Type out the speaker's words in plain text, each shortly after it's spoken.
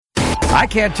I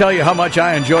can't tell you how much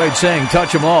I enjoyed saying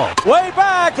touch 'em all. Way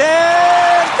back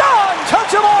and gone!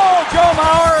 Touch 'em all, Joe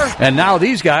Mauer! And now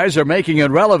these guys are making it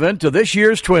relevant to this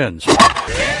year's Twins.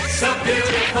 It's a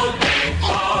beautiful day for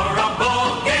a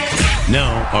ball game.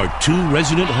 Now, our two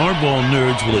resident hardball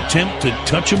nerds will attempt to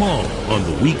touch 'em all on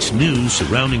the week's news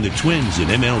surrounding the Twins in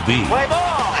MLB. Play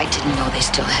ball! I didn't know they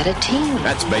still had a team.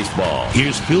 That's baseball.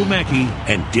 Here's Phil Mackey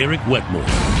and Derek Wetmore.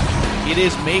 It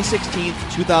is May 16th,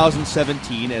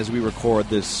 2017, as we record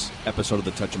this episode of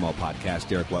the Touch 'Em All podcast.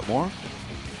 Derek Wetmore.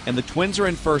 And the Twins are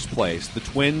in first place. The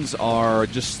Twins are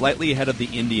just slightly ahead of the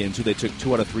Indians, who they took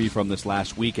 2 out of 3 from this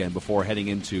last weekend before heading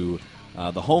into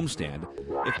the homestand.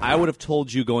 If I would have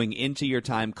told you going into your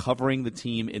time covering the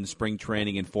team in spring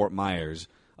training in Fort Myers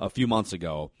a few months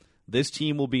ago, this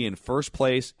team will be in first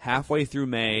place halfway through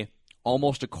May,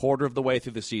 almost a quarter of the way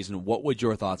through the season, what would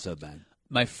your thoughts have been?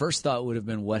 My first thought would have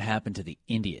been what happened to the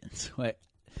Indians.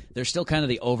 They're still kind of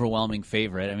the overwhelming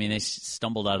favorite. I mean, they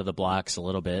stumbled out of the blocks a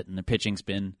little bit, and their pitching's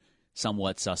been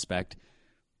somewhat suspect.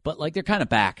 But, they're kind of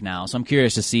back now, so I'm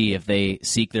curious to see if they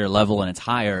seek their level and it's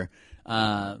higher.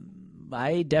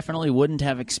 I definitely wouldn't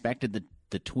have expected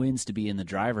the Twins to be in the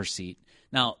driver's seat.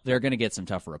 Now, they're going to get some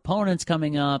tougher opponents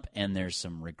coming up, and there's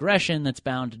some regression that's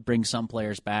bound to bring some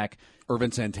players back.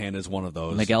 Irvin Santana is one of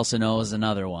those. Miguel Sano is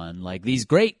another one. These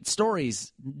great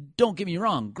stories, don't get me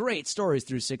wrong, great stories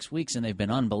through 6 weeks, and they've been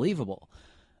unbelievable.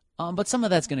 But some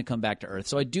of that's going to come back to earth.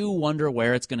 So I do wonder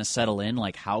where it's going to settle in,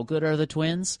 how good are the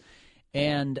Twins?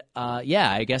 And,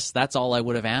 I guess that's all I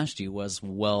would have asked you was,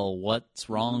 what's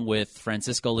wrong with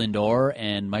Francisco Lindor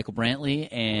and Michael Brantley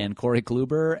and Corey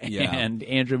Kluber and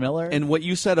Andrew Miller? And what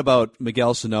you said about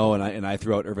Miguel Sano and I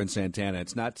threw out Irvin Santana,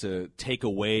 it's not to take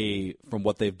away from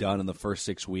what they've done in the first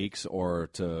 6 weeks or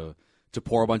to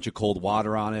pour a bunch of cold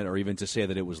water on it or even to say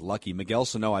that it was lucky. Miguel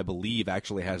Sano, I believe,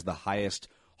 actually has the highest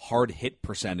hard hit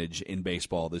percentage in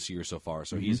baseball this year so far.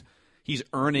 So he's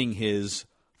earning his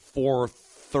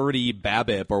 430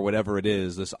 BABIP or whatever it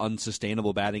is, this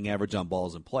unsustainable batting average on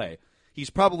balls in play. He's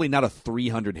probably not a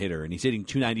 300 hitter, and he's hitting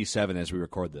 297 as we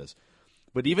record this.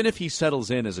 But even if he settles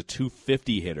in as a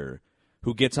 250 hitter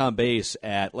who gets on base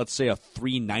at, let's say, a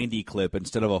 390 clip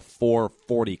instead of a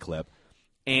 440 clip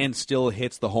and still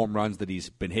hits the home runs that he's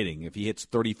been hitting, if he hits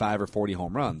 35 or 40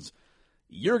 home runs,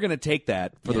 you're going to take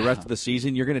that for the rest of the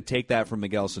season. You're going to take that from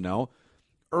Miguel Sano.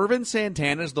 Irvin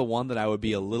Santana is the one that I would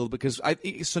be a little, because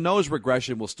Sano's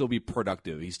regression will still be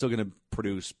productive. He's still going to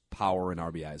produce power and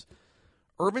RBIs.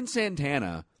 Irvin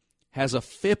Santana has a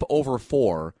FIP over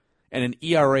 4 and an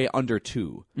ERA under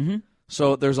 2. Mm-hmm.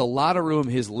 So there's a lot of room.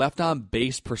 His left on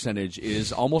base percentage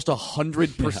is almost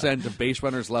 100% of base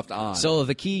runners left on. So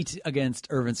the key against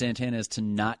Irvin Santana is to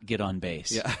not get on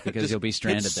base because you'll be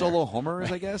stranded there. Solo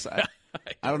homers, right. I guess. I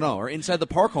don't know, or inside the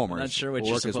park homers. I'm not sure what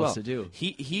you're supposed to do.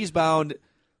 He's bound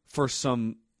for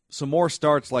some more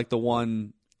starts like the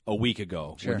one a week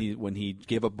ago when he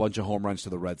gave up a bunch of home runs to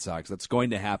the Red Sox. That's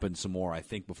going to happen some more, I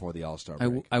think, before the All-Star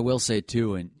break. I will say,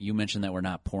 too, and you mentioned that we're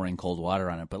not pouring cold water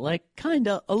on it, but kind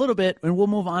of a little bit, and we'll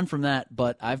move on from that.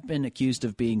 But I've been accused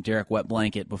of being Derek Wet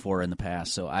Blanket before in the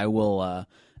past, so I will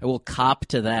cop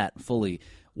to that fully.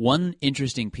 One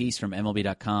interesting piece from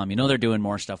MLB.com, they're doing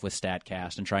more stuff with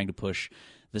StatCast and trying to push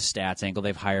the stats angle.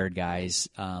 They've hired guys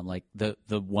like the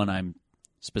one I'm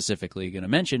specifically going to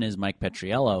mention is Mike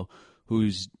Petriello,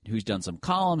 who's done some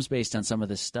columns based on some of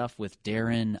this stuff with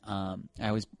Darren.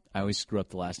 I always screw up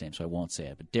the last name, so I won't say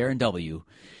it. But Darren W.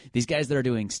 These guys that are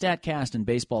doing StatCast and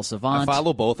Baseball Savant. I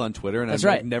follow both on Twitter, and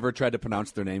I've never tried to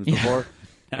pronounce their names before.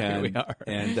 Here we are.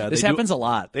 And this happens a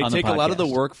lot. They on take the a lot of the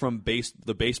podcast. work from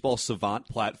the Baseball Savant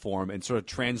platform and sort of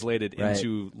translate it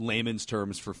into layman's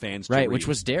terms for fans to read. Which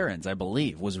was Darren's, I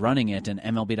believe, was running it, and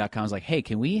MLB.com was like, hey,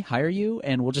 can we hire you,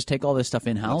 and we'll just take all this stuff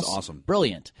in-house? That's awesome.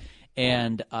 Brilliant.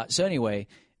 And so anyway,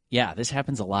 this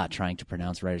happens a lot trying to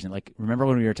pronounce writers. And remember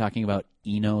when we were talking about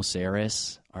Eno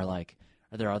Saris? Are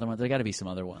there other ones? There got to be some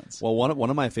other ones. Well, one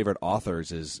of my favorite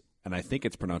authors is, and I think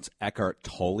it's pronounced Eckhart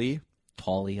Tolle.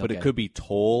 Tolle, okay. But it could be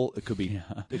Toll. It could be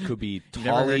You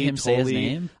never heard him say his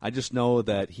name? I just know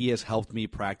that he has helped me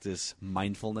practice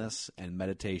mindfulness and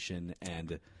meditation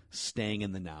and staying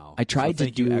in the now. I tried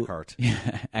to do Eckhart.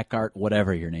 Eckhart,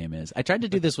 whatever your name is. I tried to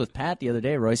do this with Pat the other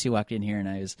day. Royce walked in here, and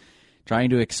I was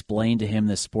trying to explain to him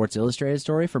this Sports Illustrated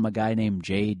story from a guy named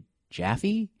Jay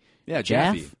Jaffe. Yeah,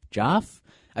 Jaffe. Jaff.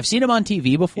 I've seen him on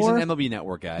TV before. He's an MLB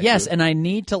Network guy. Yes, too. and I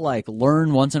need to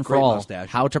learn once and for Great all mustache.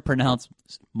 how to pronounce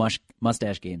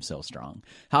Mustache Game so strong.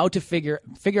 How to figure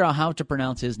out how to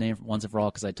pronounce his name once and for all,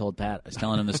 because I told Pat, I was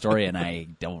telling him the story, and I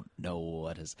don't know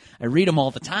what his. I read him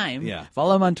all the time. Yeah.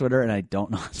 Follow him on Twitter, and I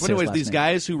don't know. How to So say his anyways, last these name.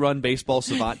 guys who run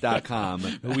BaseballSavant.com,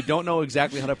 who we don't know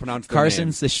exactly how to pronounce their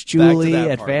Carson's the name. Stuli Back to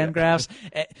that at part, yeah. Fangraphs.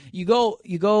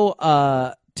 You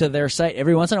go to their site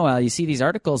every once in a while. You see these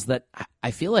articles that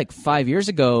I feel like 5 years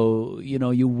ago,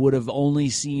 you would have only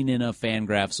seen in a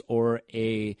Fangraphs or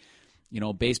a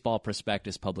baseball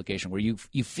prospectus publication, where you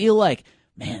feel like,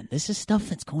 man, this is stuff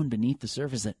that's going beneath the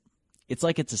surface. That it's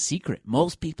like it's a secret.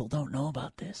 Most people don't know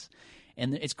about this,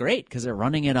 and it's great because they're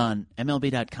running it on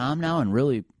MLB.com now and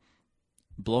really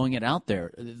blowing it out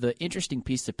there. The interesting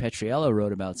piece that Petriello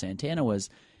wrote about Santana was,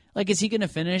 is he going to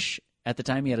finish? At the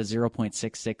time, he had a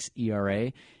 0.66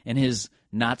 ERA, and his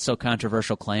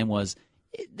not-so-controversial claim was,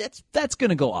 that's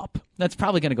going to go up. That's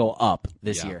probably going to go up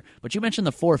this year. But you mentioned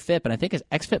the 4 FIP, and I think his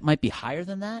xFIP might be higher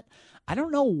than that. I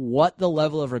don't know what the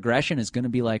level of regression is going to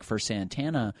be like for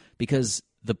Santana, because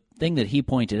the thing that he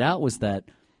pointed out was that,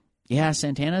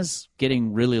 Santana's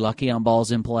getting really lucky on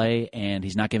balls in play, and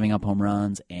he's not giving up home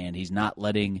runs, and he's not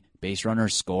letting base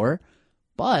runners score,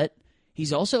 but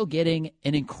he's also getting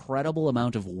an incredible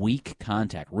amount of weak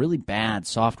contact, really bad,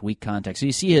 soft, weak contact. So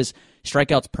you see his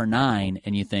strikeouts per 9,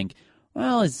 and you think,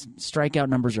 well, his strikeout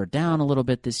numbers are down a little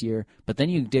bit this year. But then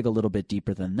you dig a little bit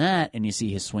deeper than that, and you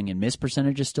see his swing and miss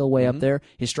percentage is still way up there.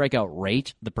 His strikeout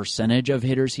rate, the percentage of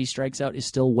hitters he strikes out, is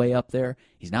still way up there.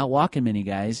 He's not walking many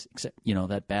guys, except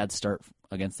that bad start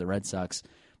against the Red Sox,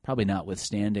 probably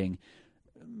notwithstanding.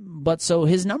 But so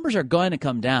his numbers are going to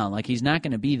come down. He's not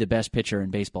going to be the best pitcher in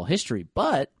baseball history,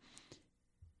 but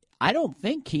I don't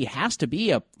think he has to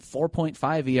be a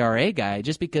 4.5 ERA guy,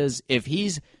 just because if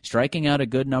he's striking out a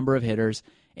good number of hitters,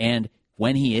 and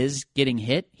when he is getting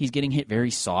hit, he's getting hit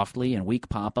very softly and weak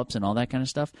pop-ups and all that kind of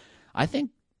stuff. I think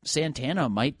Santana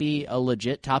might be a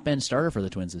legit top-end starter for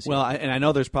the Twins this year. Well, and I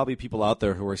know there's probably people out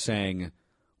there who are saying,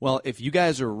 well, if you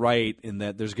guys are right in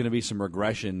that there's going to be some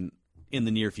regression in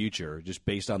the near future, just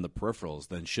based on the peripherals,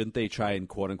 then shouldn't they try and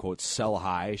quote-unquote sell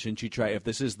high? Shouldn't you try, if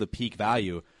this is the peak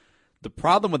value? The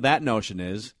problem with that notion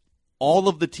is all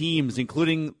of the teams,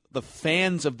 including the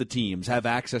fans of the teams, have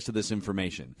access to this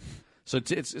information. So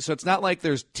it's not like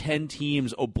there's 10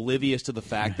 teams oblivious to the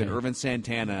fact that Irvin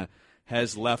Santana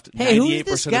has left 98% who's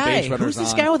this of guy? base runners Who's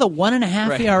this on. guy with a 1.5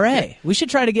 Right. ERA? We should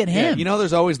try to get him. Yeah,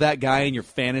 there's always that guy in your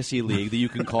fantasy league that you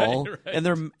can call,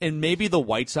 right. And maybe the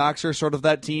White Sox are sort of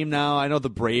that team now. I know the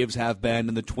Braves have been,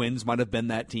 and the Twins might have been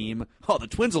that team. Oh, the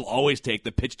Twins will always take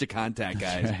the pitch to contact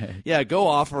guys. Right. Yeah, go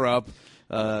offer up,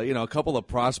 a couple of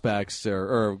prospects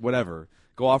or whatever.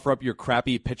 Go offer up your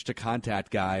crappy pitch to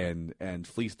contact guy and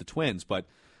fleece the Twins. But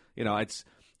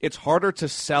it's harder to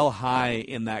sell high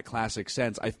in that classic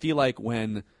sense. I feel like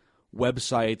when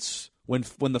websites, when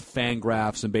the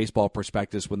Fangraphs and Baseball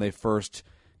Prospectus, when they first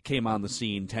came on the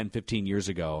scene 10, 15 years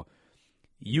ago,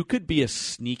 you could be a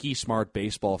sneaky smart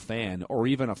baseball fan, or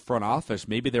even a front office.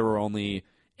 Maybe there were only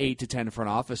 8 to 10 front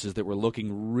offices that were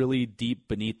looking really deep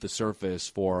beneath the surface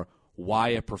for why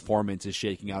a performance is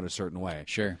shaking out a certain way.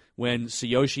 Sure. When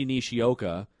Tsuyoshi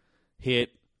Nishioka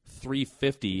hit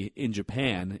 350 in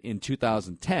Japan in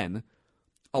 2010,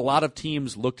 a lot of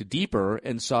teams looked deeper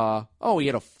and saw, he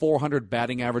had a 400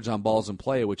 batting average on balls in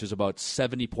play, which is about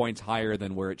 70 points higher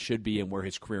than where it should be and where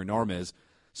his career norm is.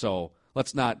 So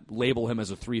let's not label him as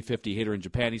a 350 hitter in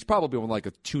Japan. He's probably more like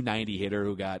a 290 hitter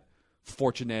who got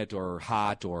fortunate or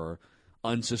hot or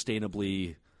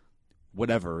unsustainably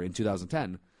whatever in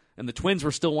 2010. And the Twins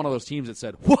were still one of those teams that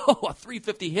said, whoa, a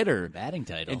 350 hitter batting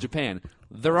title in Japan.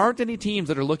 There aren't any teams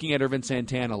that are looking at Irvin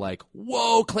Santana like,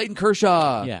 whoa, Clayton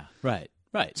Kershaw. Yeah, right.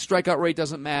 Strikeout rate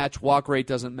doesn't match. Walk rate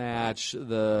doesn't match.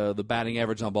 The batting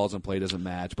average on balls in play doesn't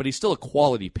match. But he's still a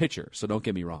quality pitcher, so don't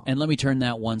get me wrong. And let me turn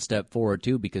that one step forward,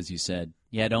 too, because you said,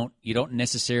 you don't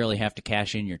necessarily have to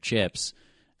cash in your chips.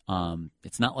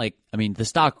 It's not like, the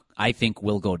stock, I think,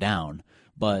 will go down,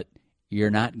 but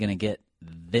you're not going to get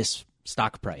this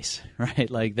stock price, right?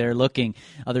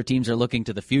 Other teams are looking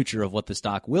to the future of what the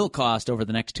stock will cost over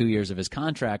the next 2 years of his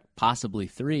contract, possibly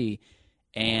 3,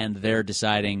 and they're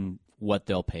deciding what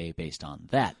they'll pay based on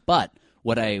that. But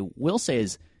what I will say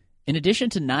is, in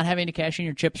addition to not having to cash in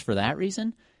your chips for that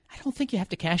reason, I don't think you have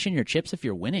to cash in your chips if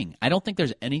you're winning. I don't think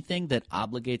there's anything that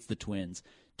obligates the Twins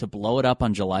to blow it up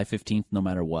on July 15th no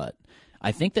matter what.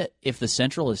 I think that if the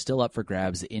Central is still up for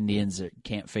grabs, the Indians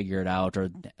can't figure it out or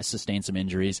sustain some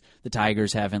injuries. The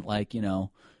Tigers haven't,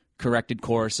 corrected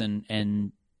course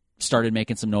and started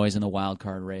making some noise in the wild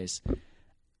card race.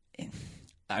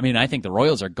 I mean, I think the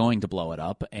Royals are going to blow it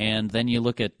up, and then you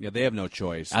look at they have no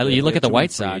choice. You look at the They have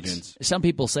White too many free Sox. agents. Some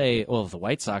people say, well, the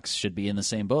White Sox should be in the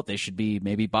same boat. They should be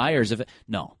maybe buyers.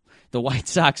 No, the White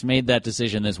Sox made that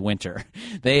decision this winter.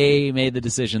 They made the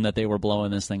decision that they were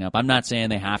blowing this thing up. I'm not saying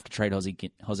they have to trade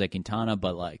Jose Quintana,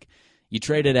 but like you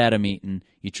traded Adam Eaton,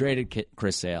 you traded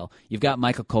Chris Sale, you've got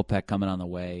Michael Kopech coming on the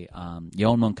way,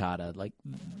 Yoan Moncada. Like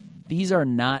these are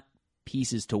not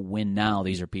pieces to win now.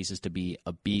 These are pieces to be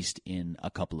a beast in a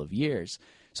couple of years.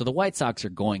 So the White Sox are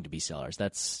going to be sellers.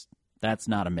 That's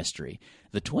not a mystery.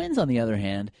 The Twins, on the other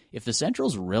hand, if the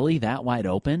Central's really that wide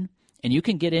open and you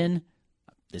can get in,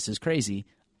 this is crazy.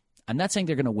 I'm not saying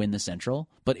they're going to win the Central,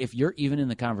 but if you're even in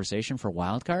the conversation for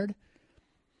wild card,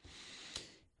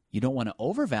 you don't want to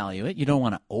overvalue it. You don't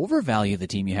want to overvalue the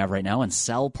team you have right now and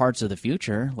sell parts of the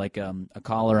future. Like a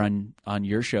caller on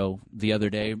your show the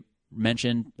other day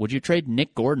mentioned, would you trade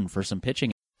Nick Gordon for some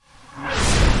pitching?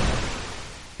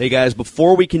 Hey guys,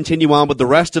 before we continue on with the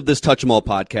rest of this Touch 'Em All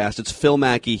podcast, it's Phil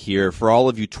Mackey here for all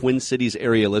of you Twin Cities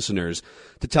area listeners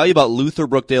to tell you about Luther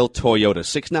Brookdale Toyota.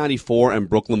 694 and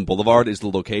Brooklyn Boulevard is the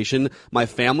location. My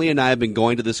family and I have been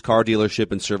going to this car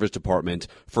dealership and service department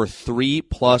for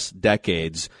 3+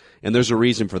 decades. And there's a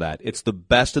reason for that. It's the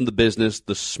best in the business,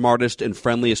 the smartest and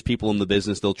friendliest people in the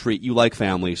business. They'll treat you like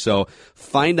family. So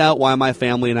find out why my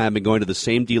family and I have been going to the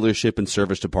same dealership and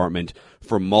service department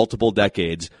for multiple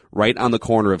decades, right on the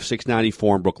corner of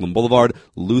 694 and Brooklyn Boulevard,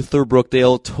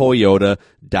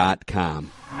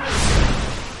 LutherBrookdaleToyota.com.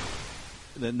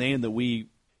 The name that we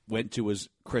went to was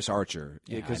Chris Archer.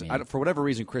 Because for whatever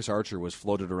reason, Chris Archer was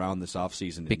floated around this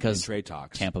offseason in trade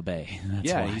talks. Tampa Bay. That's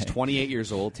yeah, why. he's 28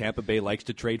 years old. Tampa Bay likes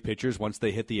to trade pitchers once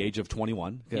they hit the age of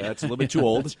 21. Yeah, that's a little bit too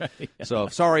old. That's right, yeah. So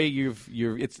sorry,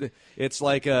 it's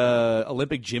like a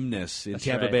Olympic gymnast in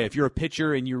Tampa Bay. If you're a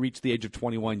pitcher and you reach the age of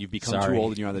 21, you've become too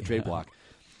old and you're on the trade block.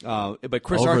 But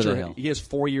Chris Archer, he has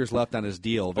 4 years left on his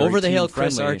deal. Very over the hill,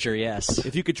 team-friendly. Chris Archer, yes.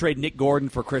 If you could trade Nick Gordon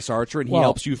for Chris Archer and he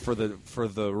helps you for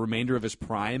the remainder of his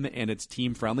prime and it's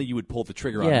team friendly, you would pull the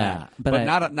trigger on that.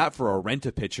 But not for a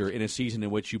rent-a-pitcher in a season in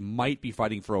which you might be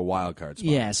fighting for a wild card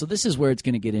spot. Yeah, so this is where it's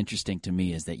going to get interesting to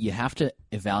me, is that you have to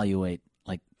evaluate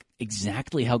like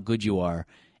exactly how good you are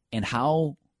and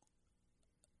how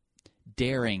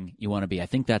daring you want to be. I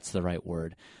think that's the right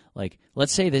word. Like,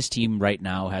 let's say this team right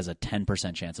now has a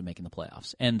 10% chance of making the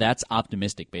playoffs, and that's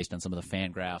optimistic based on some of the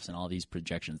fan graphs and all these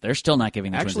projections. They're still not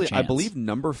giving the Twins a chance. I believe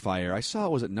Numberfire, I saw,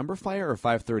 was it Numberfire or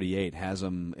 538, has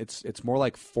them, it's more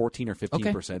like 14 or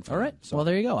 15%. All right. So. Well,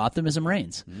 there you go. Optimism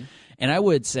reigns. Mm-hmm. And I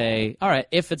would say, all right,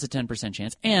 if it's a 10%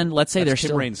 chance, and let's say that's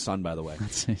there's Tim Raines' son, by the way.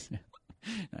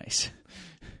 Nice.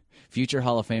 Future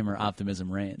Hall of Famer optimism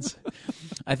reigns.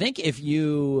 I think if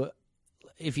you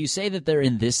say that they're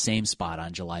in this same spot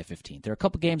on July 15th, they're a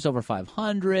couple games over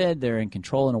 500, they're in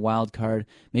control in a wild card,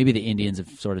 maybe the Indians have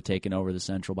sort of taken over the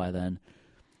Central by then.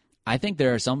 I think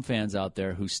there are some fans out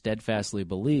there who steadfastly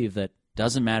believe that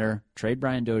doesn't matter, trade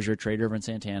Brian Dozier, trade Irvin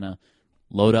Santana,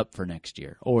 load up for next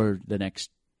year or the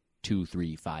next 2,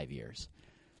 3, 5 years.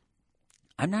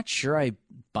 I'm not sure I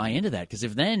buy into that, because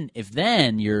if then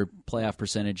your playoff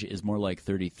percentage is more like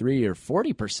 33 or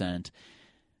 40%,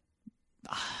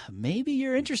 maybe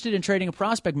you're interested in trading a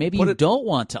prospect. Maybe you don't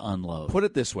want to unload. Put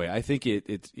it this way. I think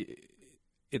it's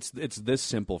this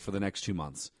simple for the next 2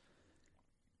 months.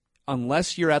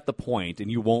 Unless you're at the point, and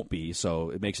you won't be,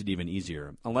 so it makes it even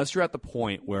easier, unless you're at the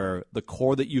point where the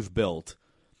core that you've built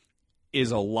is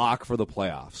a lock for the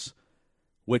playoffs,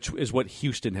 which is what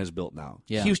Houston has built now.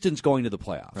 Yeah. Houston's going to the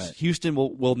playoffs. Right. Houston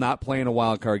will not play in a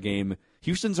wild card game.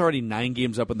 Houston's already 9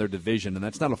 games up in their division, and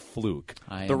that's not a fluke.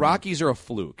 The Rockies are a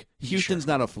fluke. Houston's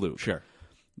not a fluke. Sure.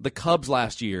 The Cubs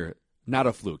last year, not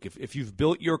a fluke. If you've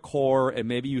built your core and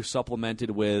maybe you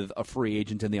supplemented with a free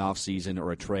agent in the offseason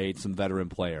or a trade, some veteran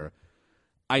player,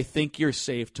 I think you're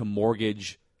safe to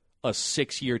mortgage a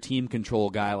 6-year team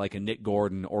control guy like a Nick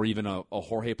Gordon or even a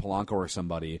Jorge Polanco or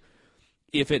somebody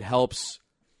if it helps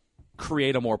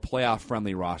create a more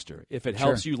playoff-friendly roster. If it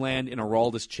helps you land in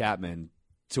Aroldis Chapman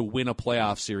to win a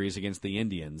playoff series against the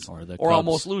Indians, or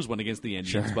almost lose one against the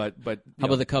Indians. Sure. But how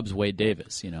about the Cubs? Wade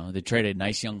Davis. They traded a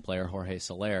nice young player, Jorge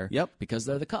Soler. Yep. Because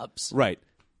they're the Cubs. Right.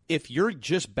 If you're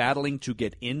just battling to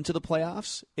get into the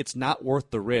playoffs, it's not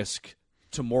worth the risk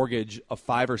to mortgage a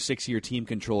 5 or 6 year team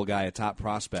control guy, a top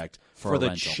prospect, for the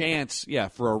rental. Chance. Yeah,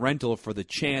 for a rental, for the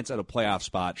chance at a playoff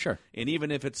spot. Sure. And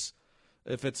even if it's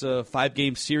a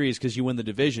 5-game series because you win the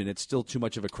division, it's still too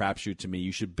much of a crapshoot to me.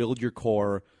 You should build your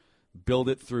core. Build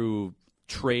it through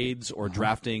trades or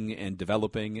drafting and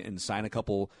developing, and sign a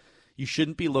couple. you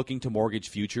shouldn't be looking to mortgage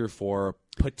future for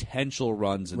potential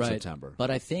runs in September.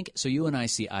 But I think, so you and I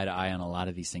see eye to eye on a lot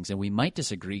of these things, and we might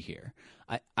disagree here.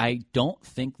 I don't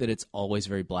think that it's always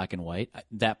very black and white.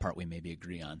 That part we maybe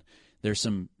agree on. There's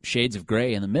some shades of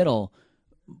gray in the middle,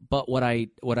 but what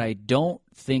I don't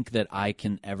think that I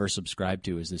can ever subscribe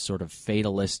to is this sort of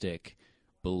fatalistic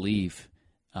belief,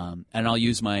 and I'll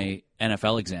use my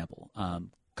NFL example.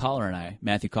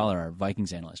 Matthew Collar, our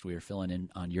Vikings analyst, we were filling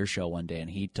in on your show one day, and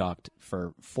he talked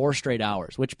for 4 straight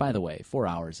hours, which, by the way, 4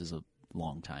 hours is a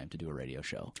long time to do a radio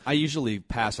show. I usually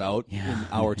pass out in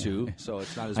hour 2, so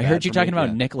it's not as bad. I heard you for talking me.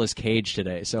 about Nicolas Cage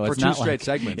today, so for it's 2 not straight like,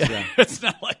 segments. Yeah. It's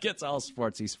not like it's all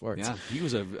sportsy sports. Yeah, he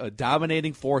was a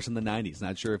dominating force in the 90s.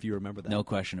 Not sure if you remember that. No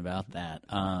question about that.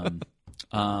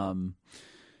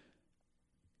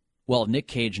 Well, Nick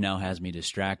Cage now has me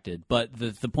distracted. But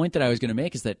the point that I was going to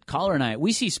make is that Collar and I,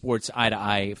 we see sports eye to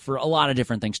eye for a lot of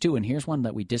different things too. And here's one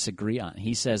that we disagree on.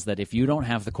 He says that if you don't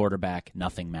have the quarterback,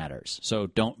 nothing matters. So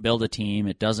don't build a team.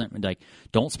 It doesn't,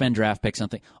 don't spend draft picks on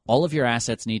things. All of your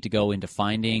assets need to go into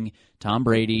finding Tom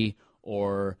Brady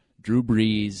or Drew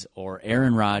Brees or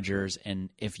Aaron Rodgers, and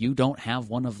if you don't have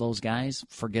one of those guys,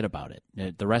 forget about it.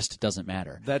 The rest doesn't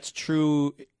matter. That's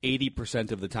true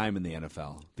 80% of the time in the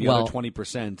NFL. The Well, other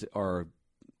 20% are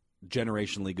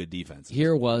generationally good defenses.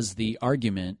 Here was the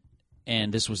argument,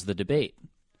 and this was the debate.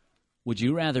 Would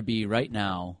you rather be right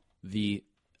now the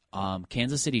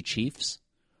Kansas City Chiefs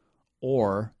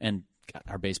or, and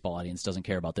our baseball audience doesn't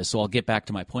care about this, so I'll get back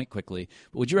to my point quickly.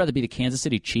 But would you rather be the Kansas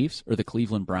City Chiefs or the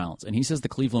Cleveland Browns? And he says the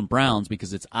Cleveland Browns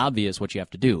because it's obvious what you have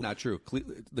to do. Not true.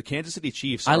 The Kansas City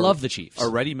Chiefs love the Chiefs. Are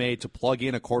ready made to plug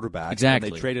in a quarterback. Exactly.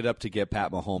 And they traded up to get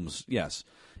Pat Mahomes. Yes.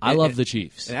 I love the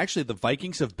Chiefs. And actually, the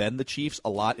Vikings have been the Chiefs a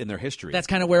lot in their history. That's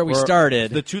kind of where we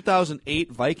started. The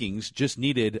 2008 Vikings just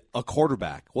needed a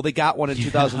quarterback. Well, they got one in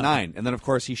 2009. And then, of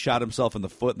course, he shot himself in the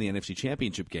foot in the NFC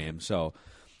Championship game. So...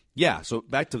 yeah, so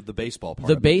back to the baseball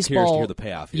part. I'm curious to hear the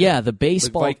payoff here. Yeah, the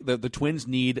baseball. The Twins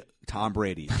need Tom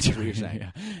Brady. That's what you're saying.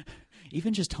 Yeah.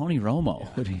 Even just Tony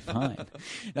Romo would be fine.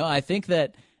 No, I think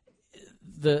that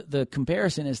the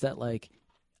comparison is that, like,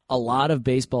 a lot of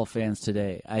baseball fans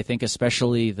today, I think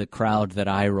especially the crowd that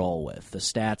I roll with, the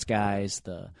stats guys,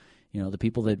 the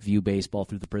people that view baseball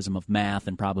through the prism of math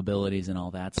and probabilities and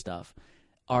all that stuff,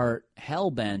 are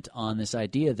hell-bent on this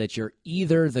idea that you're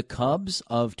either the Cubs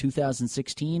of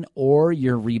 2016 or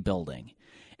you're rebuilding.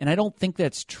 And I don't think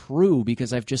that's true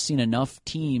because I've just seen enough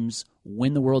teams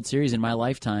win the World Series in my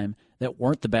lifetime that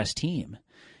weren't the best team.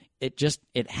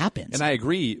 It happens. And I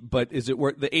agree, but is it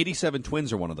where the 87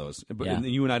 Twins are one of those? Yeah. And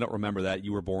you and I don't remember that.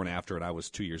 You were born after it. I was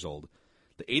 2 years old.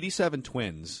 The 87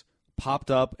 Twins popped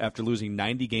up after losing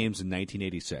 90 games in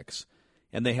 1986.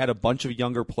 And they had a bunch of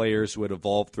younger players who had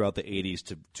evolved throughout the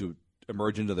 80s to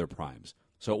emerge into their primes.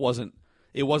 So it wasn't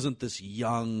this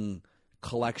young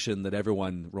collection that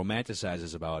everyone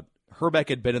romanticizes about. Herbeck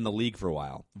had been in the league for a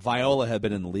while. Viola had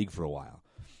been in the league for a while.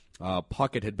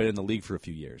 Puckett had been in the league for a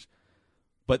few years.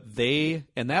 But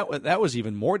that was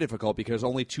even more difficult because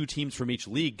only 2 teams from each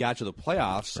league got to the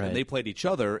playoffs, right. And they played each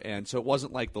other, and so it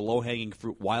wasn't like the low-hanging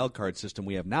fruit wild card system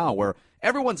we have now, where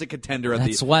everyone's a contender.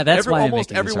 Almost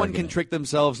everyone can trick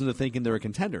themselves into thinking they're a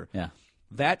contender. Yeah,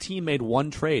 that team made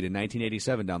one trade in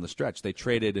 1987 down the stretch. They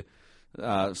traded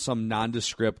some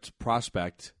nondescript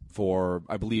prospect for,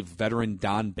 I believe, veteran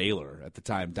Don Baylor at the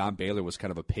time. Don Baylor was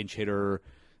kind of a pinch hitter.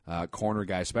 Corner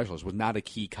guy specialist, was not a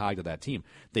key cog to that team.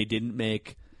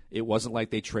 It wasn't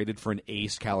like they traded for an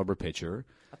ace caliber pitcher.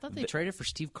 I thought they traded for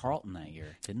Steve Carlton that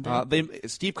year, didn't they?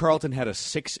 Steve Carlton had a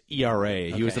 6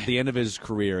 ERA. He was at the end of his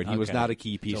career, and he was not a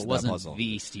key piece of that puzzle. So it wasn't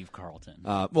the Steve Carlton.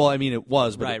 Well, I mean, it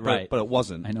was, but but it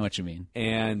wasn't. I know what you mean.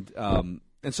 And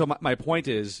so my point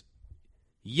is,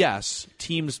 yes,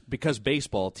 teams, because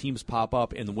baseball, teams pop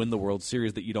up and win the World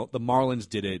Series that you don't. The Marlins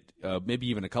did it maybe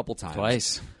even a couple times.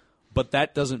 Twice. But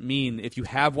that doesn't mean if you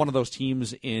have one of those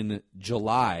teams in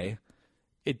July,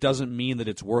 it doesn't mean that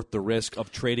it's worth the risk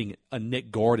of trading a Nick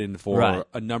Gordon for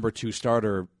a number 2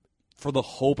 starter for the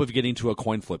hope of getting to a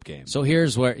coin flip game. So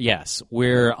here's where, yes,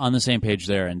 we're on the same page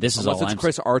there, and this is all Unless it's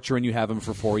Chris Archer and you have him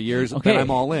for 4 years, okay, then I'm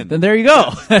all in. Then there you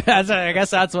go. I guess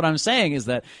that's what I'm saying, is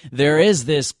that there is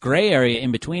this gray area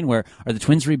in between where, are the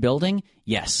Twins rebuilding?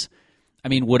 Yes. I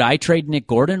mean, would I trade Nick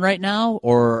Gordon right now,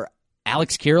 or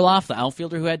Alex Kirilloff, the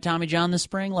outfielder who had Tommy John this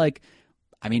spring? Like,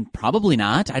 I mean, probably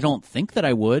not. I don't think that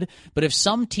I would. But if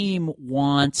some team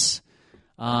wants,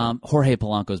 Jorge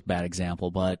Polanco's a bad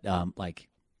example, but their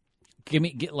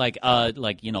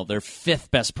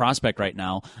 5th best prospect right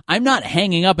now, I'm not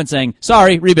hanging up and saying,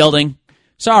 sorry, rebuilding.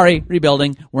 sorry,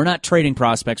 rebuilding. We're not trading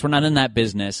prospects. We're not in that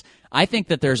business. I think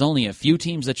that there's only a few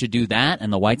teams that should do that,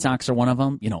 and the White Sox are one of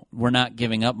them. We're not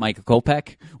giving up Mike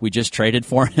Kopech. We just traded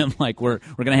for him. Like, we're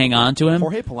going to hang on to him.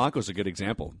 Jorge Polanco is a good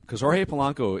example because Jorge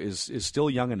Polanco is still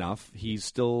young enough. He's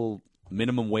still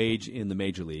minimum wage in the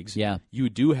major leagues. Yeah. You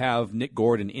do have Nick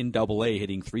Gordon in Double-A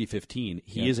hitting .315.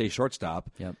 He is a shortstop.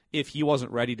 Yep. If he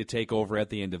wasn't ready to take over at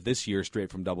the end of this year straight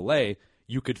from Double-A,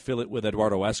 you could fill it with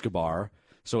Eduardo Escobar.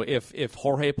 So if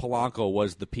Jorge Polanco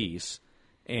was the piece,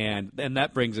 and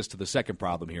that brings us to the second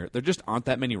problem here. There just aren't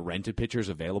that many rented pitchers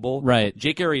available. Right.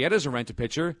 Jake Arrieta's a rented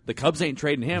pitcher. The Cubs ain't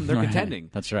trading him. They're contending.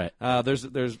 That's right. I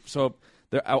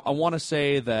want to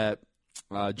say that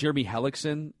Jeremy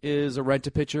Hellickson is a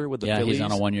rented pitcher with the Phillies. He's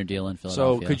on a 1-year deal in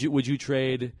Philadelphia. So would you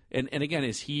trade? And again,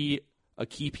 is he a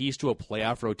key piece to a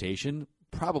playoff rotation?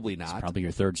 Probably not. He's probably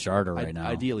your third starter right now.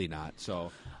 Ideally not.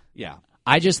 So, yeah.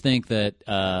 I just think that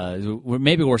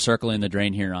maybe we're circling the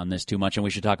drain here on this too much, and we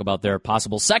should talk about their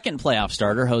possible second playoff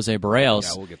starter, Jose Berrios,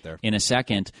 Yeah, we'll get there in a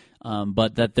second.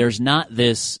 But that there's not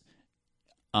this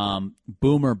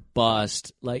boomer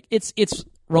bust. Like, it's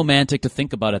romantic to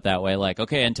think about it that way. Like,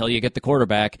 okay, until you get the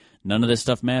quarterback, none of this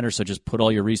stuff matters, so just put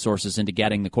all your resources into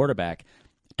getting the quarterback.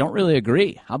 Don't really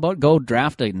agree. How about go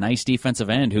draft a nice defensive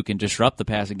end who can disrupt the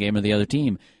passing game of the other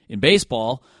team? In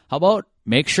baseball, how about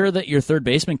make sure that your third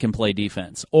baseman can play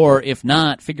defense? Or if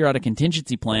not, figure out a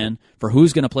contingency plan for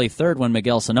who's going to play third when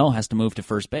Miguel Sano has to move to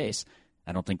first base.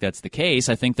 I don't think that's the case.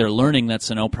 I think they're learning that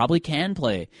Sano probably can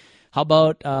play. How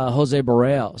about Jose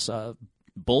Berrios?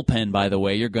 Bullpen, by the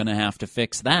way, you're going to have to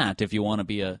fix that if you want to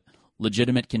be a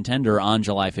legitimate contender on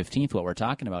July 15th, what we're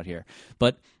talking about here.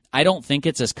 But I don't think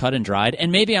it's as cut and dried.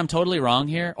 And maybe I'm totally wrong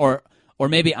here, or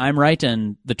maybe I'm right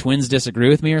and the Twins disagree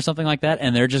with me or something like that,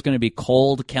 and they're just going to be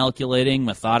cold, calculating,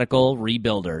 methodical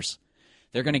rebuilders.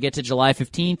 They're going to get to July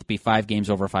 15th, be 5 games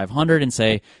over 500, and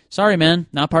say, sorry, man,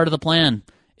 not part of the plan.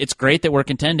 It's great that we're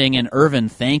contending, and Irvin,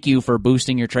 thank you for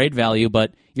boosting your trade value,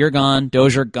 but you're gone,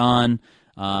 Dozier gone.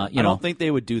 I don't think they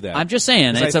would do that. I'm just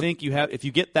saying. I think if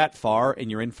you get that far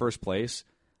and you're in first place,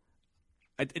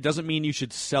 it doesn't mean you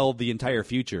should sell the entire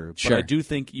future. Sure. But I do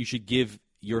think you should give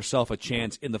yourself a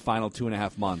chance in the final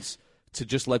 2.5 months to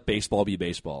just let baseball be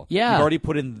baseball. Yeah. You've already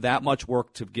put in that much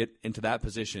work to get into that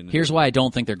position. Here's why I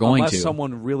don't think they're going Unless to.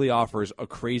 someone really offers a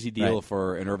crazy deal Right.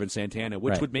 for an Irvin Santana,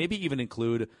 which Right. would maybe even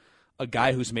include a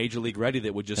guy who's major league ready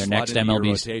that would just Their slot next into your MLB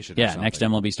rotation. yeah, next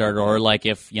MLB starter, or like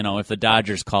if the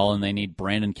Dodgers call and they need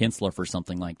Brandon Kinsler for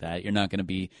something like that, you're not going to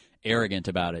be arrogant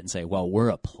about it and say, well, we're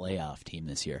a playoff team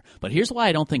this year. But here's why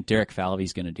I don't think Derek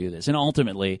Falvey's going to do this. And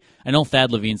ultimately, I know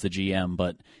Thad Levine's the GM,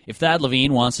 but if Thad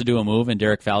Levine wants to do a move and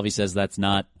Derek Falvey says that's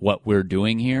not what we're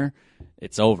doing here,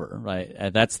 it's over,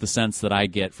 right? That's the sense that I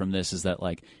get from this, is that,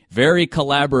 like, very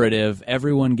collaborative,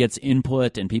 everyone gets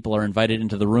input and people are invited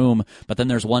into the room, but then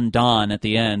there's one Don at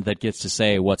the end that gets to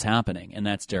say what's happening, and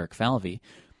that's Derek Falvey.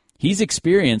 He's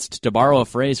experienced, to borrow a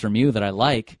phrase from you that I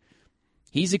like,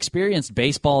 he's experienced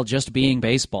baseball just being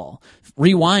baseball.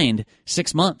 Rewind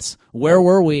 6 months. Where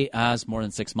were we? It's more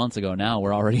than 6 months ago now.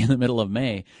 We're already in the middle of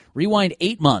May. Rewind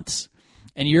 8 months.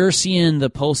 And you're seeing the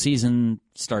postseason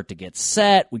start to get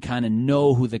set. We kind of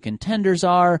know who the contenders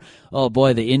are. Oh,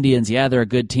 boy, the Indians, yeah, they're a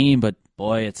good team, but,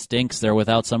 boy, it stinks. They're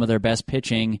without some of their best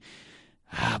pitching.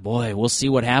 Boy, we'll see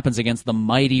what happens against the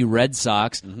mighty Red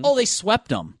Sox. Mm-hmm. Oh, they swept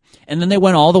them. And then they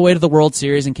went all the way to the World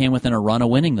Series and came within a run of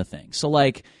winning the thing. So,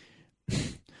 like,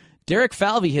 Derek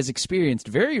Falvey has experienced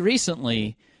very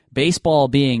recently baseball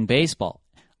being baseball.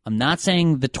 I'm not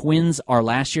saying the Twins are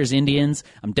last year's Indians.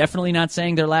 I'm definitely not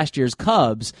saying they're last year's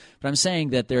Cubs, but I'm saying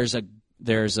that there's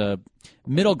a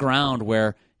middle ground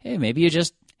where, hey, maybe you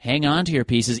just hang on to your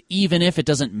pieces, even if it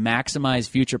doesn't maximize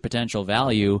future potential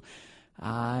value.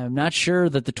 I'm not sure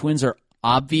that the Twins are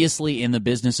obviously in the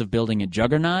business of building a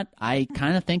juggernaut. I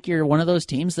kind of think you're one of those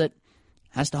teams that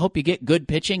has to hope you get good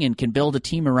pitching and can build a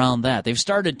team around that. They've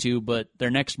started to, but their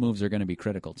next moves are going to be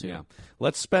critical too. Yeah.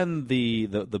 Let's spend the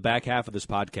back half of this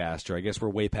podcast, or I guess we're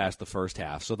way past the first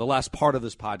half, so the last part of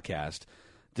this podcast,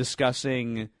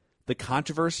 discussing the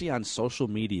controversy on social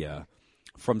media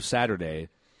from Saturday.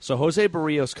 So Jose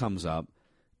Berrios comes up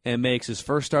and makes his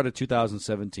first start of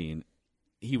 2017.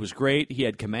 He was great. He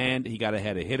had command. He got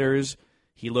ahead of hitters.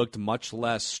 He looked much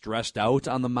less stressed out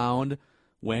on the mound.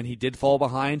 When he did fall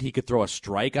behind, he could throw a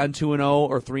strike on 2-0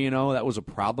 or 3-0. That was a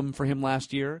problem for him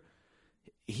last year.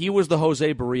 He was the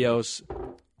Jose Berrios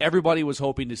everybody was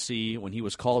hoping to see when he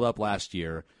was called up last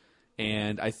year.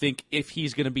 And I think if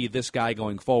he's going to be this guy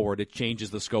going forward, it changes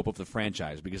the scope of the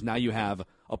franchise, because now you have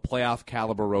a playoff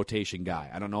caliber rotation guy.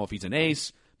 I don't know if he's an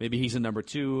ace. Maybe he's a number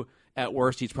 2. At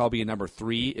worst, he's probably a number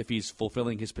 3 if he's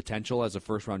fulfilling his potential as a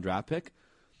first-round draft pick.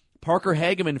 Parker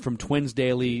Hageman from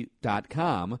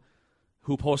TwinsDaily.com,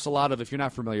 who posts a lot of, if you're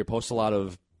not familiar, posts a lot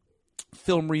of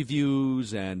film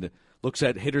reviews and looks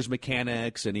at hitters'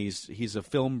 mechanics, and he's a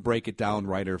film break-it-down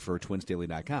writer for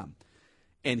TwinsDaily.com.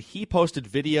 And he posted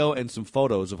video and some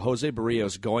photos of Jose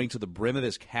Berrios going to the brim of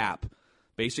his cap,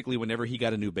 basically whenever he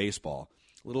got a new baseball.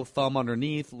 Little thumb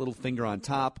underneath, little finger on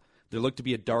top. There looked to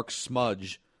be a dark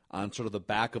smudge on sort of the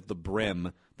back of the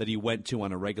brim that he went to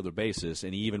on a regular basis,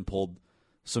 and he even pulled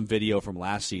some video from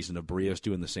last season of Berrios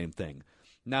doing the same thing.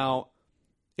 Now,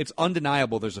 it's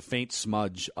undeniable there's a faint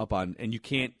smudge up on, and you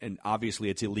can't, and obviously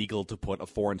it's illegal to put a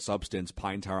foreign substance,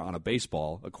 pine tar, on a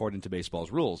baseball, according to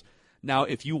baseball's rules. Now,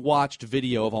 if you watched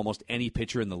video of almost any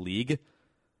pitcher in the league,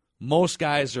 most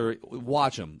guys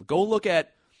watch them. Go look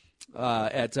at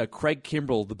Craig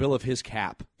Kimbrell, the bill of his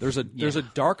cap. There's a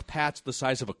dark patch the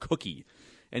size of a cookie,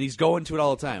 and he's going to it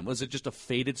all the time. Was it just a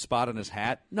faded spot on his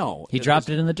hat? No. He dropped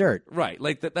it in the dirt. Right.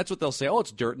 Like that's what they'll say. Oh,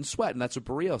 it's dirt and sweat, and that's what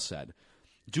Berrios said.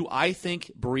 Do I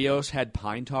think Berrios had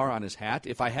pine tar on his hat?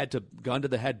 If I had to gun to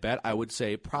the head bet, I would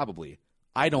say probably.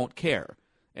 I don't care,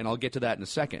 and I'll get to that in a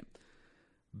second.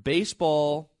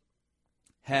 Baseball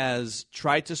has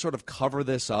tried to sort of cover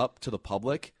this up to the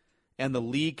public, and the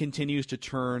league continues to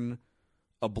turn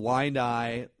a blind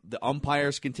eye. The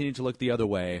umpires continue to look the other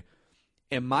way.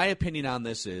 And my opinion on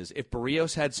this is, if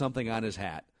Berrios had something on his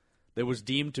hat that was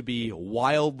deemed to be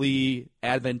wildly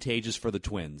advantageous for the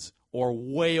Twins or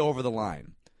way over the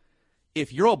line,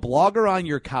 if you're a blogger on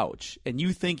your couch and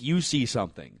you think you see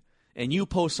something and you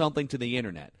post something to the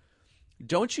internet,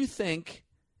 don't you think,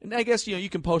 and I guess you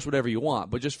can post whatever you want,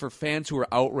 but just for fans who are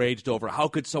outraged over how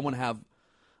could someone have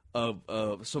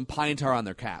some pine tar on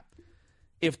their cap,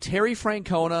 if Terry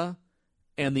Francona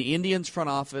and the Indians front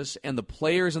office and the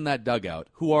players in that dugout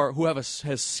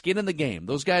has skin in the game,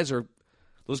 those guys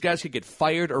could get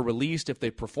fired or released if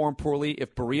they perform poorly.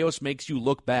 If Berrios makes you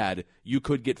look bad, you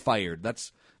could get fired.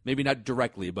 That's maybe not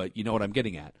directly, but you know what I'm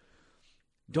getting at.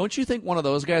 Don't you think one of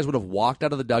those guys would have walked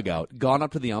out of the dugout, gone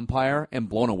up to the umpire, and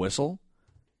blown a whistle?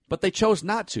 But they chose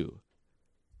not to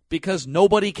because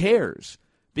nobody cares,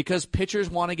 because pitchers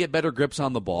want to get better grips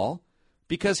on the ball,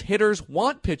 because hitters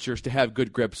want pitchers to have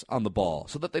good grips on the ball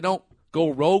so that they don't go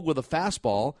rogue with a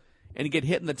fastball and get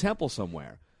hit in the temple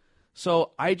somewhere.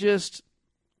 So I guess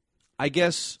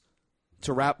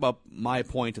to wrap up my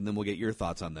point, and then we'll get your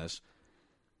thoughts on this,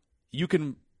 you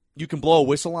can blow a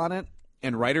whistle on it,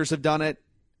 and writers have done it,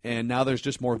 and now there's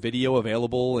just more video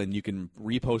available, and you can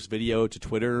repost video to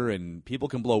Twitter, and people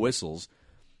can blow whistles.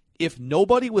 If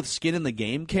nobody with skin in the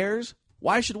game cares,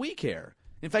 why should we care?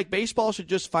 In fact, baseball should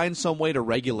just find some way to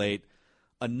regulate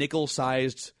a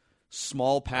nickel-sized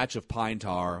small patch of pine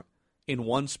tar in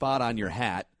one spot on your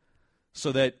hat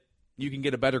so that you can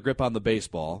get a better grip on the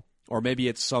baseball, or maybe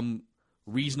it's some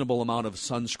reasonable amount of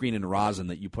sunscreen and rosin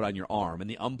that you put on your arm, and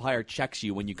the umpire checks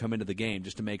you when you come into the game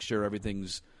just to make sure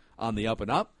everything's on the up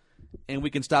and up, and we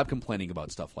can stop complaining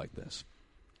about stuff like this.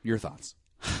 Your thoughts?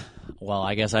 Well,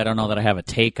 I guess I don't know that I have a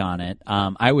take on it.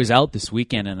 I was out this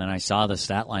weekend, and then I saw the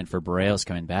stat line for Berrios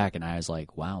coming back, and I was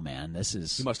like, wow, man, this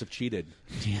is... You must have cheated.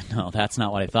 Yeah, no, that's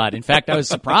not what I thought. In fact, I was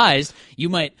surprised. You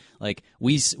might, like,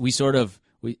 we sort of,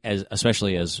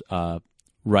 especially as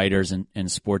writers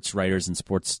and sports writers and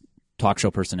sports talk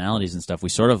show personalities and stuff, we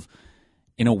sort of,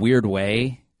 in a weird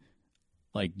way,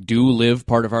 like, do live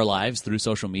part of our lives through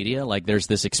social media. Like, there's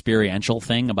this experiential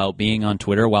thing about being on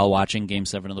Twitter while watching Game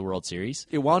 7 of the World Series.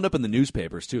 It wound up in the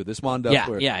newspapers, too. This wound up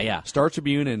where yeah. Star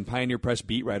Tribune and Pioneer Press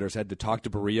beat writers had to talk to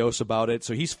Berrios about it,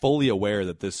 so he's fully aware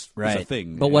that this is a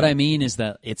thing. But what I mean is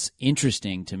that it's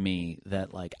interesting to me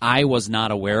that, like, I was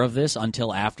not aware of this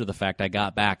until after the fact. I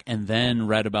got back and then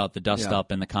read about the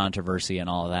dust-up and the controversy and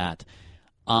all of that.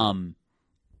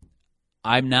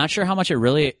 I'm not sure how much it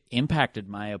really impacted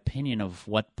my opinion of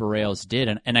what Berrios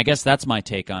did. And I guess that's my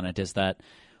take on it, is that,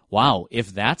 wow,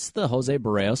 if that's the Jose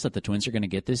Berrios that the Twins are going to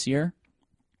get this year,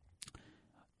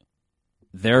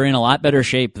 they're in a lot better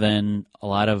shape than a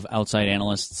lot of outside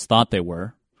analysts thought they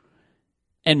were.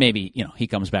 And maybe, he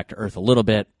comes back to earth a little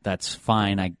bit. That's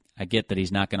fine. I get that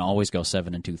he's not going to always go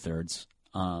 7 2/3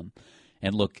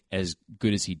 and look as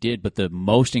good as he did. But the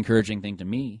most encouraging thing to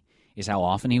me is how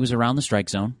often he was around the strike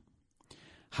zone,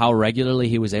 how regularly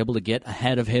he was able to get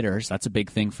ahead of hitters. That's a big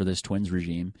thing for this Twins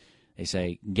regime. They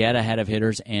say get ahead of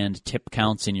hitters and tip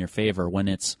counts in your favor. When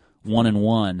it's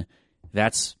 1-1,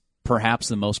 that's perhaps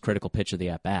the most critical pitch of the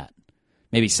at-bat.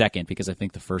 Maybe second, because I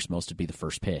think the first most would be the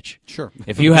first pitch. Sure.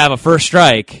 If you have a first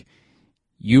strike,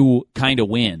 you kind of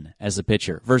win as a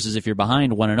pitcher. Versus if you're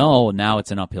behind 1-0, now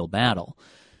it's an uphill battle.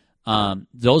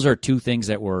 Those are two things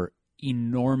that were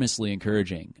enormously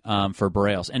encouraging for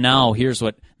Berrios. And now here's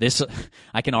what this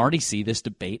I can already see this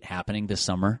debate happening this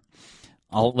summer.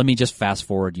 Let me just fast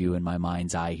forward you in my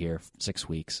mind's eye here 6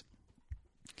 weeks.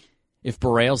 If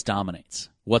Berrios dominates,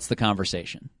 what's the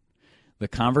conversation? The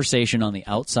conversation on the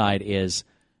outside is,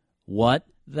 what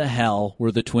the hell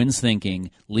were the Twins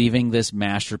thinking leaving this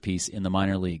masterpiece in the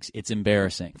minor leagues? It's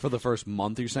embarrassing. For the first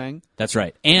month, you're saying? That's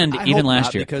right. And I even hope last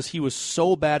not, year. because he was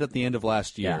so bad at the end of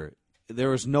last year. There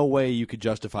was no way you could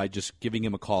justify just giving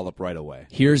him a call-up right away.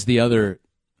 Here's the other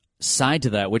side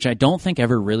to that, which I don't think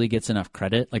ever really gets enough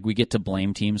credit. Like, we get to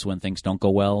blame teams when things don't go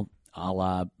well, a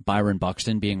la Byron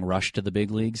Buxton being rushed to the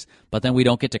big leagues, but then we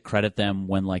don't get to credit them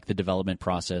when, like, the development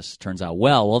process turns out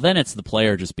well. Well, then it's the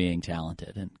player just being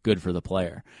talented and good for the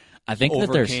player. I think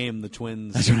that there's overcame the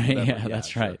Twins. That's right. Whatever. Yeah, that's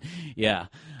sure. right. Yeah.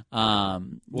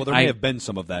 Well, there may have been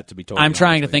some of that, to be totally I'm honest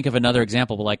trying to with you. think of another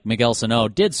example, but like Miguel Sano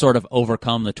did sort of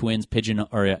overcome the Twins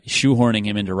shoehorning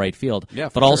him into right field. Yeah,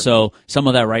 but for also some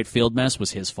of that right field mess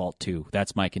was his fault too.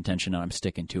 That's my contention, and I'm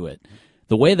sticking to it.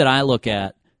 The way that I look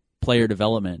at player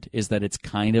development is that it's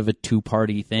kind of a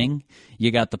two-party thing.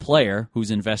 You got the player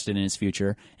who's invested in his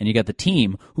future, and you got the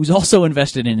team who's also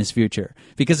invested in his future.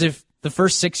 Because if the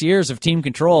first 6 years of team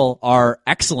control are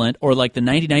excellent, or like the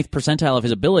 99th percentile of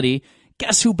his ability,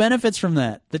 guess who benefits from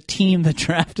that? The team that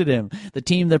drafted him, the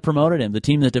team that promoted him, the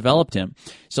team that developed him.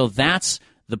 So that's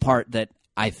the part that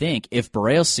I think if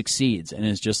Berrios succeeds and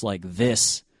is just like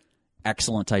this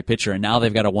excellent type pitcher, and now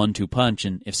they've got a 1-2 punch,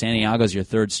 and if Santiago's your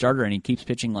third starter and he keeps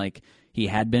pitching like he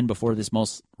had been before this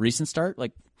most recent start,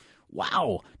 like,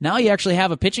 wow, now you actually have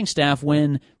a pitching staff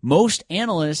when most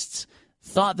analysts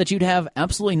thought that you'd have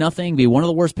absolutely nothing, be one of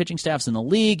the worst pitching staffs in the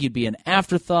league, you'd be an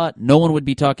afterthought, no one would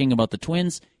be talking about the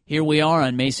Twins. Here we are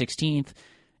on May 16th,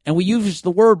 and we used the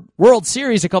word World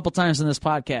Series a couple times in this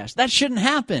podcast. That shouldn't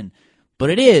happen, but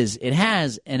it is. It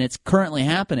has, and it's currently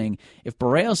happening. If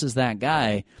Berrios is that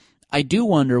guy, I do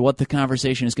wonder what the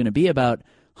conversation is going to be about.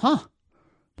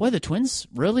 Boy, the Twins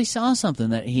really saw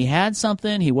something, that he had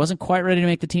something. He wasn't quite ready to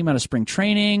make the team out of spring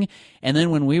training. And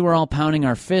then when we were all pounding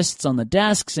our fists on the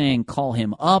desk saying, call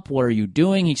him up, what are you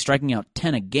doing? He's striking out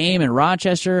 10 a game in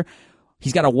Rochester.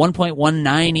 He's got a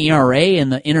 1.19 ERA in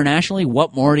the internationally.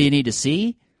 What more do you need to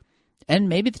see? And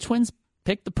maybe the Twins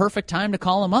picked the perfect time to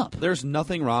call him up. There's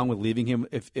nothing wrong with leaving him.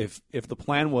 If the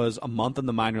plan was a month in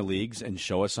the minor leagues and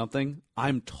show us something,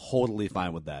 I'm totally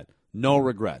fine with that. No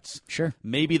regrets. Sure.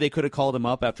 Maybe they could have called him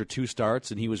up after 2 starts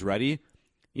and he was ready.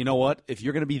 You know what? If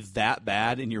you're going to be that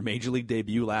bad in your major league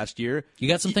debut last year, you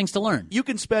got some things to learn. You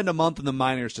can spend a month in the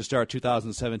minors to start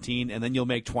 2017, and then you'll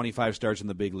make 25 starts in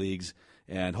the big leagues.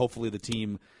 And hopefully the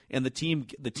team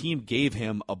gave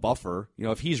him a buffer. You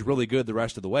know, if he's really good the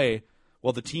rest of the way,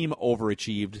 well, the team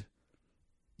overachieved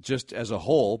just as a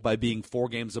whole by being 4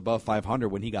 games above 500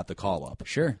 when he got the call up.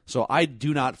 Sure. So I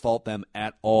do not fault them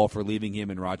at all for leaving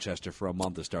him in Rochester for a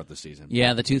month to start the season.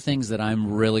 Yeah, the two things that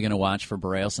I'm really going to watch for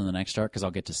Berrios in the next start, because I'll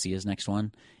get to see his next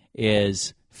one,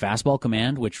 is fastball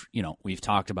command, which, you know, we've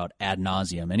talked about ad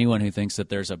nauseum. Anyone who thinks that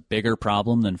there's a bigger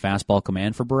problem than fastball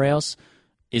command for Berrios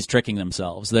is tricking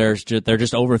themselves. They're just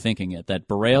overthinking it. That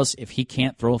Berrios, if he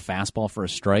can't throw a fastball for a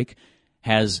strike,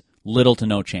 has little to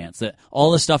no chance. That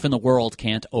all the stuff in the world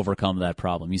can't overcome that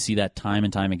problem. You see that time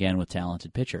and time again with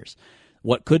talented pitchers.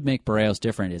 What could make Berrios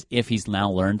different is if he's now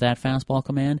learned that fastball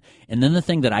command. And then the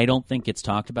thing that I don't think gets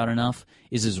talked about enough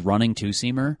is his running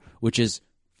two-seamer, which is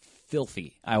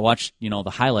filthy. I watched, the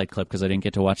highlight clip because I didn't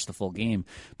get to watch the full game.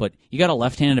 But you got a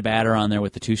left-handed batter on there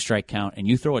with the 2-strike count, and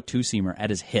you throw a two-seamer at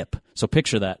his hip. So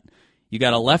picture that. You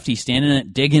got a lefty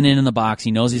standing digging in the box.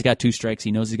 He knows he's got 2 strikes.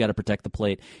 He knows he's got to protect the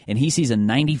plate. And he sees a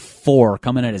 94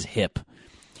 coming at his hip.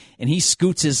 And he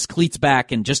scoots his cleats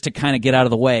back and just to kind of get out of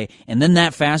the way. And then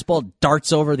that fastball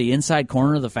darts over the inside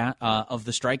corner of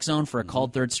the strike zone for a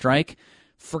called third strike.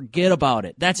 Forget about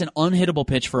it. That's an unhittable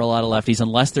pitch for a lot of lefties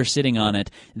unless they're sitting on it.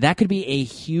 That could be a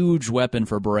huge weapon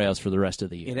for Berrios for the rest of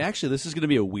the year. This is going to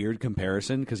be a weird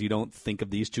comparison because you don't think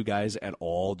of these two guys at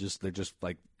all. They're just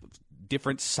like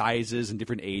different sizes and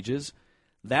different ages.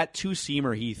 That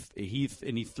two-seamer,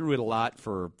 he threw it a lot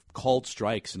for called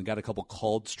strikes and got a couple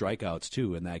called strikeouts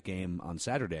too in that game on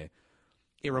Saturday.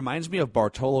 It reminds me of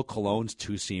Bartolo Colon's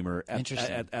two-seamer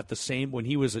at the same when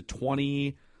he was a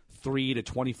 23 to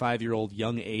 25-year-old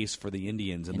young ace for the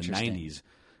Indians in the 90s,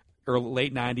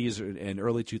 late 90s and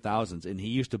early 2000s, and he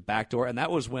used to backdoor, and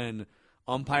that was when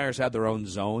umpires had their own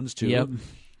zones too. Yep.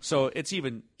 So it's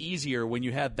even easier when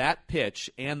you had that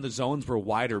pitch and the zones were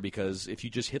wider because if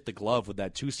you just hit the glove with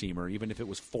that two-seamer, even if it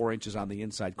was 4 inches on the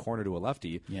inside corner to a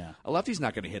lefty, a lefty's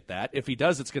not going to hit that. If he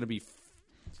does, it's going to be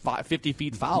 50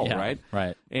 feet foul, Yeah, right?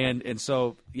 right. And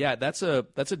so that's a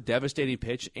devastating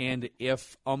pitch. And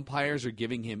if umpires are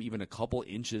giving him even a couple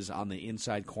inches on the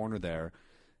inside corner there,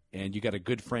 and you got a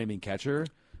good framing catcher.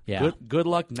 Yeah. Good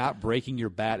luck not breaking your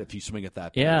bat if you swing at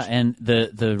that pitch. Yeah, and the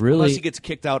really unless he gets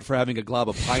kicked out for having a glob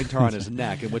of pine tar on his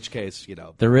neck, in which case,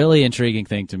 The really intriguing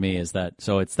thing to me is that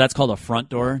that's called a front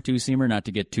door two-seamer, not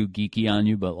to get too geeky on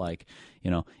you, but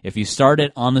if you start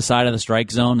it on the side of the strike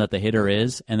zone that the hitter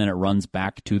is, and then it runs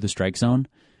back to the strike zone,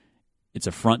 it's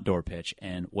a front door pitch.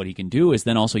 And what he can do is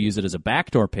then also use it as a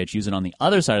backdoor pitch, use it on the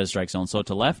other side of the strike zone. So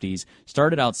to lefties,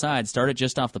 start it outside, start it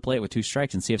just off the plate with 2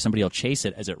 strikes and see if somebody will chase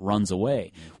it as it runs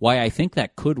away. Why I think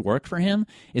that could work for him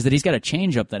is that he's got a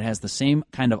changeup that has the same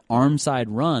kind of arm side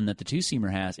run that the two-seamer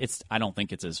has. I don't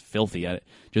think it's as filthy.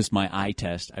 Just my eye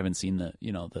test. I haven't seen the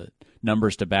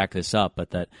numbers to back this up,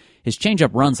 but that his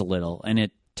changeup runs a little and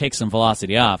it takes some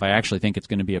velocity off. I actually think it's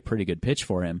going to be a pretty good pitch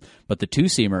for him, but the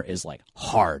two-seamer is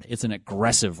hard. It's an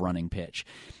aggressive running pitch.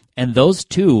 And those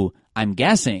two, I'm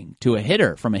guessing, to a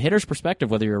hitter, from a hitter's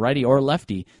perspective, whether you're righty or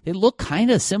lefty, they look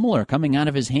kind of similar coming out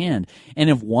of his hand. And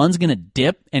if one's going to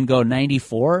dip and go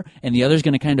 94 and the other's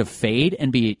going to kind of fade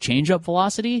and be changeup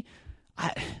velocity,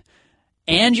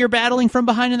 and you're battling from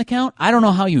behind in the count, I don't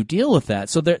know how you deal with that.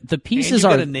 So the pieces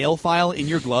and are... you got a nail file in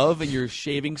your glove and you're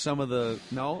shaving some of the...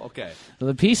 No? Okay.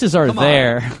 The pieces are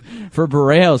there for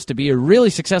Berrios to be a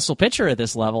really successful pitcher at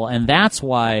this level, and that's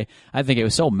why I think it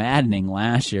was so maddening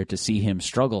last year to see him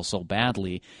struggle so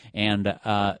badly. And,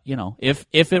 if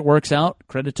it works out,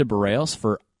 credit to Berrios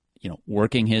for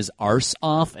working his arse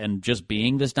off and just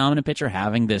being this dominant pitcher,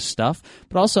 having this stuff,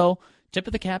 but also... tip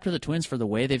of the cap to the Twins for the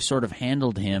way they've sort of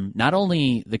handled him. Not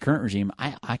only the current regime,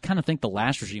 I kind of think the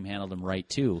last regime handled him right,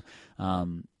 too. A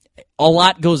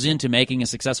lot goes into making a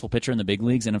successful pitcher in the big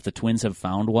leagues, and if the Twins have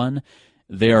found one,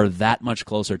 they are that much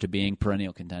closer to being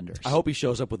perennial contenders. I hope he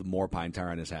shows up with more pine tar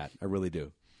on his hat. I really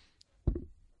do.